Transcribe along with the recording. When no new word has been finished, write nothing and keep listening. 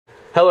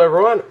Hello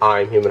everyone,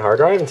 I'm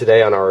humanHardDrive, and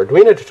today on our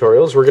Arduino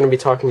tutorials we're going to be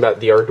talking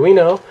about the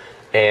Arduino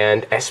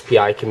and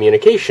SPI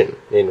communication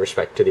in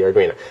respect to the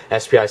Arduino.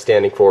 SPI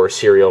standing for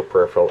Serial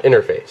Peripheral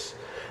Interface.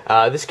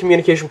 This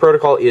communication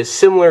protocol is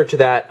similar to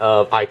that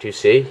of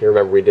I2C. You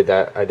remember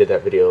I did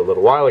that video a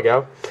little while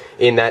ago,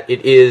 in that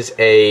it is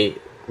a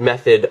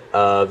method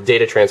of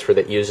data transfer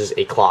that uses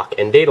a clock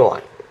and data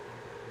line.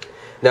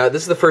 Now,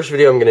 this is the first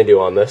video I'm going to do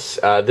on this.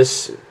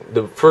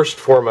 The first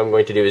form I'm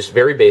going to do is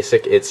very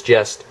basic. It's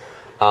just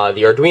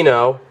the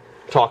Arduino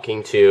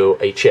talking to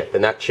a chip,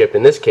 and that chip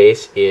in this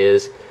case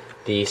is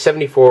the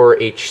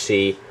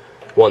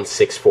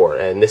 74HC164,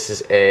 and this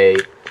is a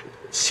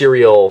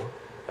serial.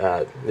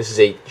 This is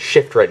a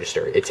shift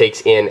register. It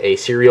takes in a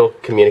serial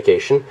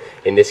communication,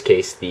 in this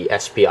case the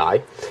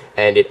SPI,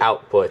 and it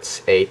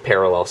outputs a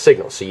parallel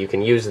signal. So you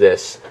can use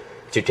this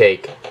to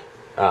take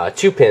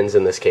 2 pins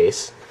in this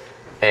case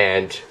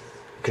and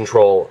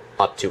control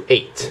up to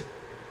 8.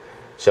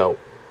 So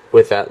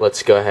with that,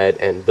 let's go ahead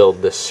and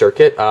build this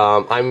circuit.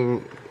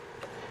 I'm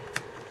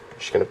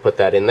just going to put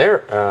that in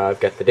there. I've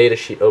got the data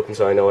sheet open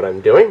so I know what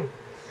I'm doing.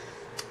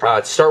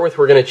 To start with,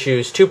 we're going to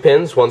choose 2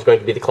 pins. One's going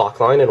to be the clock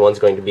line and one's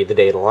going to be the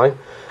data line.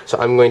 So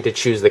I'm going to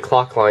choose the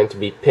clock line to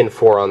be pin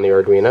 4 on the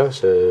Arduino.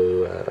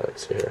 So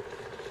let's see here.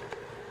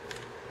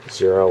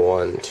 0,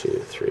 1,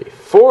 2, 3,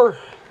 4.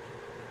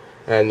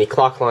 And the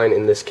clock line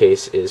in this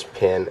case is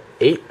pin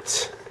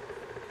 8,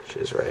 which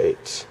is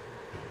right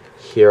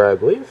here, I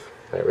believe.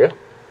 There we go.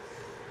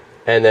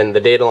 And then the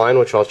data line,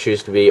 which I'll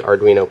choose to be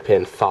Arduino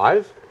pin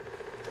 5.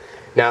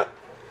 Now,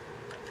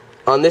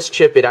 on this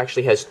chip, it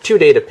actually has 2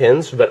 data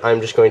pins, but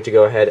I'm just going to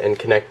go ahead and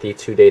connect the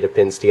 2 data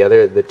pins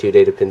together, the 2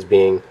 data pins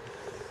being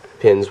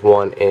pins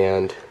 1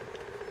 and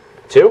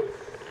 2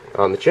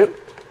 on the chip.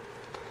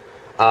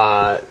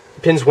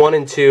 Pins 1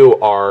 and 2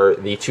 are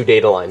the 2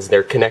 data lines.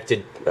 They're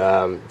connected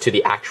to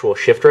the actual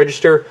shift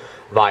register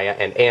via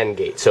an AND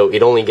gate. So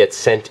it only gets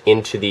sent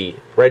into the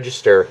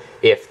register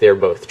if they're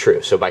both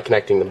true. So by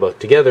connecting them both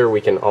together,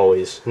 we can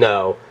always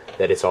know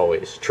that it's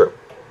always true.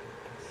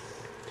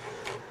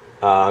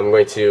 I'm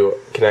going to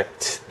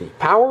connect the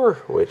power,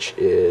 which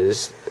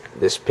is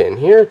this pin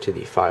here, to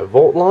the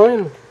 5-volt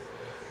line.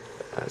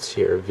 That's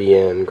here,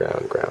 VN,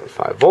 ground,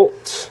 5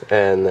 volts.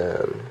 And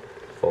then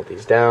fold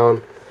these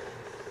down.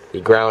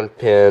 The ground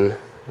pin,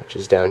 which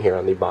is down here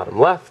on the bottom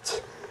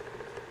left,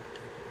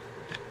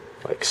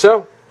 like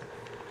so.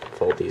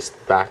 Fold these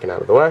back and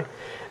out of the way.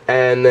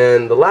 And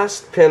then the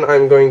last pin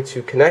I'm going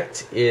to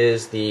connect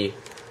is the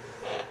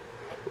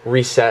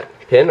reset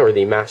pin, or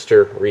the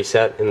master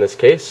reset in this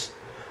case.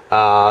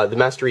 The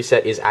master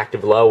reset is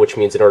active low, which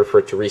means in order for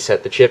it to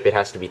reset the chip, it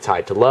has to be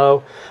tied to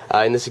low.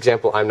 In this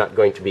example, I'm not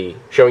going to be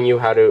showing you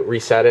how to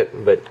reset it,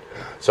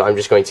 so I'm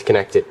just going to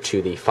connect it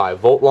to the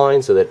 5-volt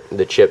line so that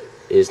the chip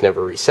is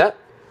never reset.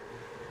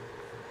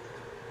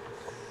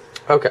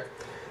 Okay.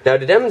 Now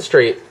to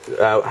demonstrate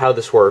how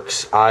this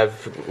works, we're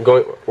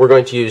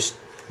going to use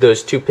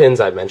those 2 pins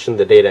I mentioned,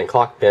 the data and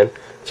clock pin,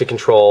 to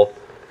control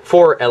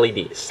 4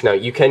 LEDs. Now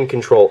you can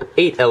control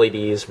 8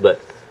 LEDs,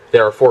 but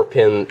there are 4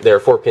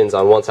 pins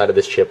on one side of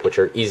this chip which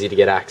are easy to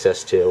get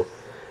access to,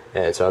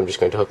 and so I'm just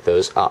going to hook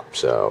those up.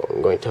 So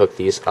I'm going to hook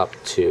these up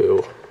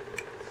to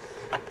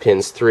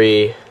pins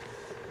 3,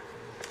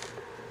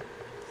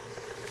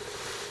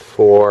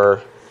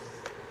 4.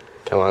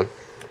 Come on.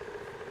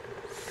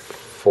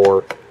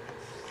 4.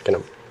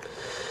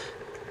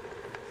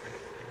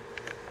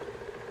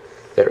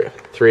 There we go.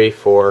 3,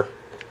 4,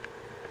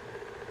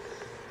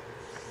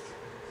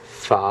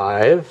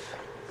 5.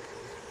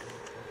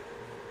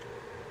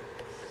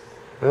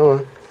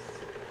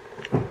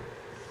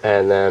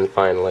 And then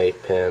finally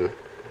pin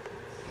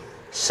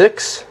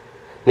 6.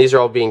 These are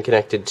all being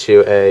connected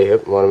to I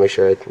want to make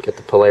sure I get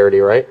the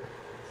polarity right.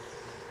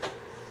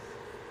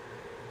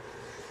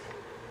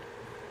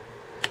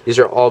 These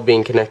are all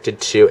being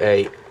connected to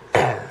a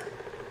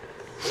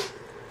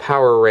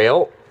power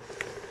rail,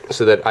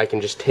 so that I can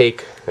just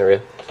take, there we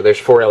go, so there's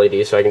 4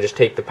 LEDs, so I can just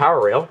take the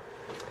power rail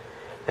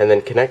and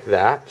then connect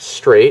that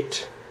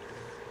straight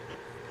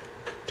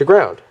to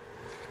ground.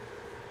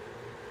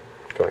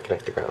 Go and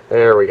connect to ground.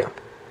 There we go.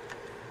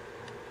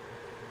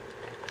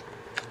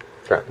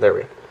 Ground, there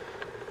we go.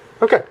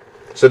 Okay,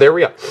 so there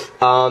we go.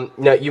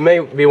 Now you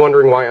may be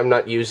wondering why I'm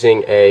not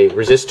using a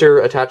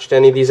resistor attached to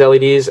any of these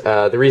LEDs.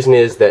 The reason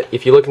is that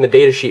if you look in the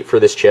data sheet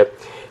for this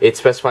chip, it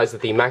specifies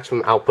that the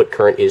maximum output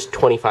current is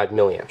 25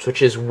 milliamps,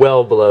 which is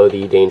well below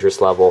the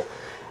dangerous level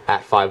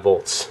at 5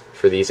 volts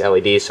for these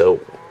LEDs, so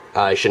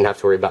I shouldn't have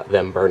to worry about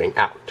them burning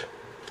out.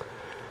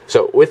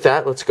 So with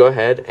that, let's go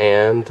ahead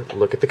and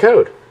look at the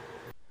code.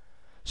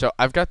 So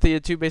I've got the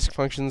 2 basic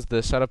functions,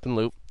 the setup and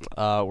loop.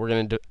 We're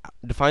going to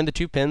define the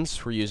 2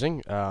 pins we're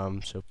using.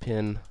 So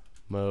pin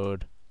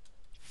mode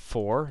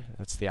 4,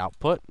 that's the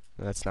output,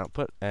 that's an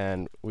output,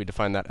 and we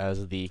define that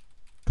as the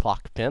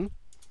clock pin.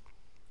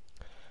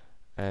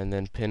 And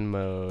then pin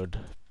mode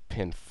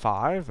pin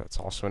 5, that's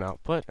also an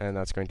output, and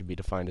that's going to be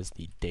defined as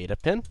the data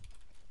pin.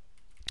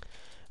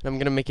 And I'm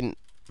going to make a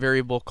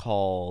variable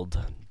called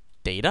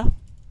data.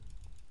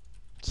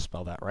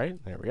 Spell that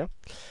right. There we go.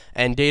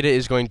 And data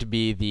is going to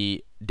be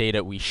the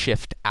data we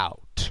shift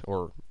out,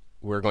 or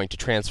we're going to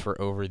transfer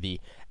over the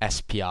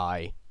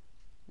SPI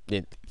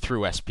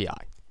through SPI.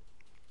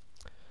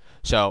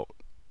 So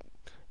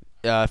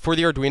for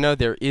the Arduino,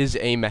 there is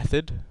a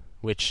method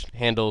which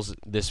handles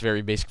this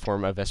very basic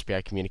form of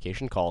SPI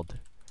communication called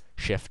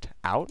shift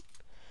out.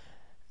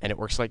 And it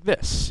works like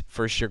this.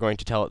 First, you're going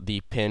to tell it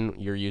the pin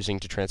you're using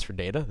to transfer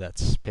data.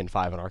 That's pin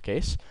 5 in our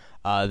case.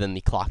 Then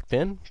the clock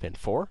pin, pin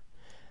 4.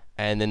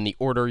 And then the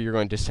order you're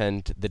going to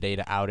send the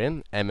data out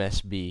in,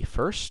 MSB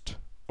first,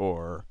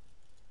 or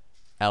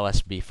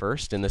LSB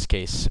first. In this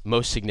case,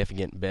 most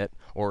significant bit,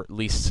 or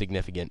least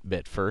significant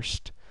bit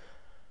first.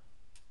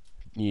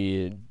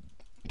 You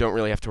don't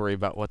really have to worry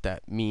about what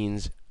that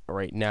means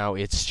right now.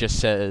 It's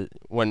just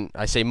when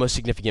I say most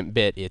significant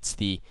bit, it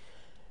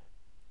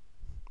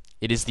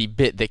is the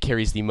bit that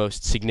carries the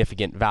most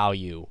significant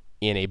value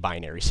in a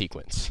binary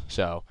sequence.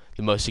 So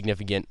the most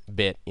significant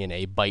bit in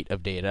a byte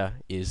of data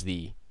is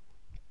the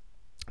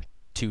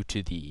 2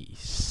 to the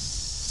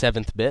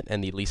 7th bit,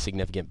 and the least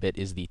significant bit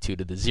is the 2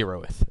 to the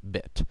 0th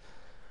bit.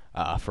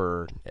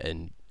 For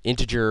an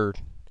integer,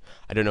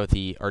 I don't know what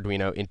the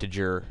Arduino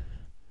integer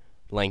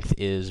length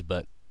is,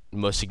 but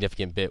most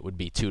significant bit would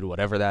be 2 to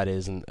whatever that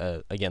is, and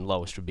again,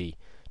 lowest would be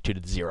 2 to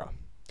the 0.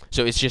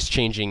 So it's just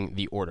changing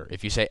the order.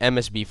 If you say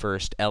MSB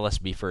first,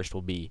 LSB first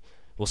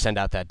will send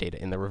out that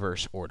data in the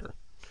reverse order.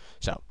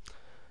 So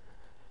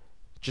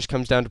it just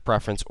comes down to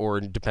preference, or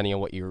depending on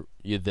what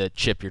the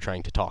chip you're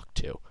trying to talk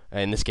to.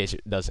 In this case,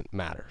 it doesn't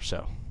matter.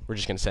 So we're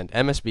just going to send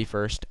MSB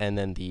first, and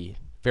then the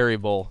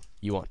variable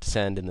you want to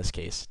send, in this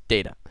case,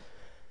 data.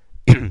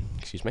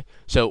 Excuse me.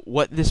 So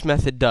what this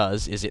method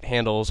does is it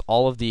handles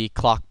all of the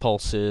clock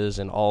pulses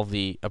and all of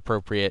the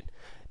appropriate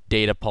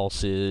data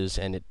pulses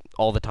and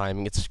all the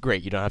timing. It's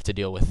great. You don't have to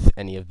deal with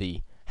any of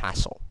the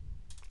hassle.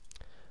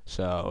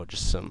 So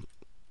just some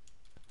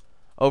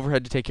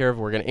overhead to take care of.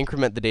 We're going to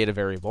increment the data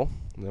variable,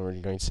 and then we're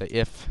going to say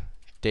if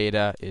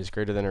data is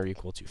greater than or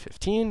equal to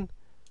 15,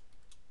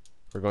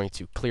 we're going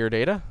to clear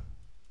data.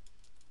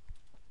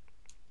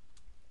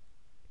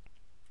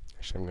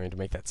 Actually, I'm going to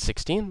make that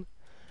 16.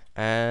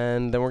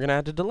 And then we're going to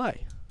add a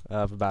delay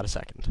of about a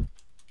second.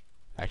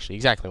 Actually,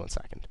 exactly 1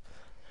 second.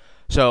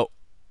 So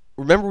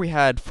remember we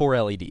had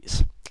 4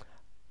 LEDs.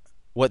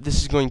 What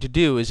this is going to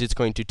do is it's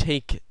going to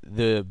take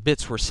the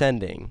bits we're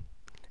sending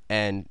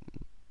and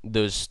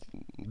the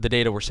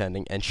data we're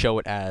sending and show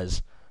it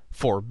as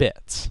 4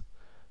 bits.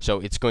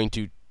 So it's going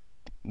to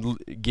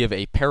give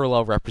a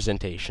parallel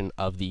representation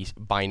of the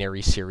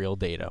binary serial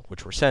data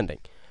which we're sending.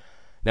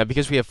 Now,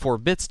 because we have 4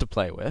 bits to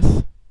play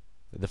with,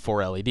 the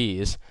 4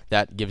 LEDs,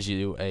 that gives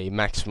you a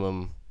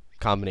maximum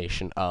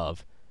combination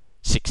of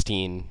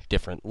 16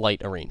 different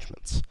light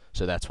arrangements.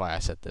 So that's why I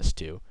set this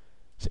to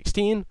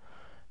 16.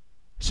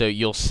 So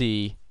you'll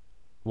see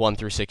 1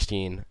 through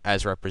 16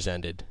 as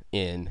represented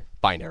in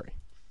binary.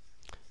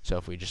 So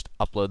if we just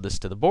upload this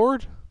to the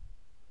board,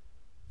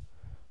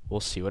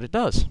 we'll see what it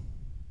does.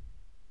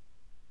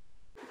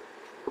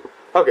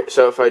 Okay,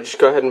 so if I just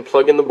go ahead and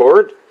plug in the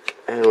board,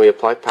 and we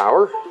apply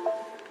power,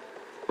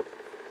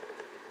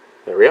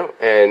 there we go.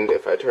 And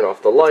if I turn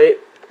off the light,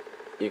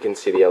 you can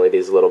see the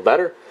LEDs a little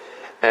better.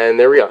 And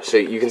there we go. So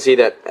you can see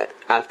that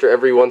after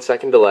every 1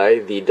 second delay,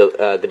 the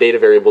data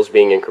variable is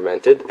being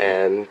incremented,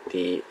 and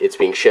it's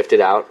being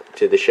shifted out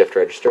to the shift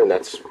register, and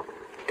that's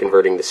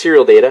converting the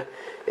serial data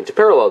into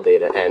parallel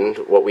data. And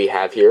what we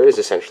have here is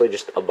essentially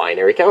just a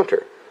binary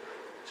counter.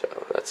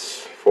 So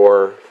that's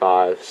 4,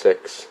 5,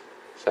 6,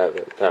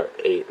 7,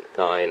 8,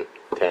 9,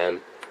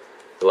 10,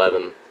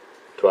 11,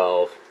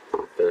 12,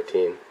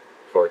 13,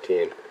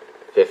 14,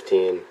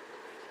 15,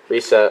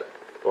 reset,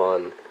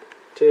 1,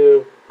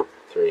 2,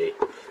 3,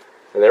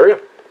 and there we go.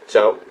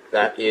 So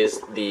that is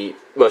the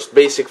most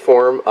basic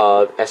form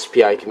of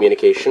SPI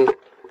communication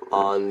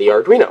on the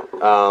Arduino.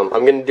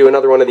 I'm going to do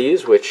another one of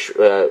these, which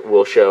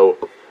will show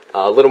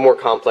a little more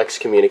complex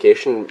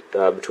communication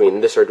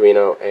between this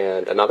Arduino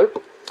and another.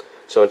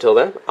 So until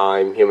then,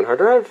 I'm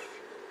humanHardDrive.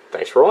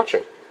 Thanks for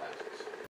watching.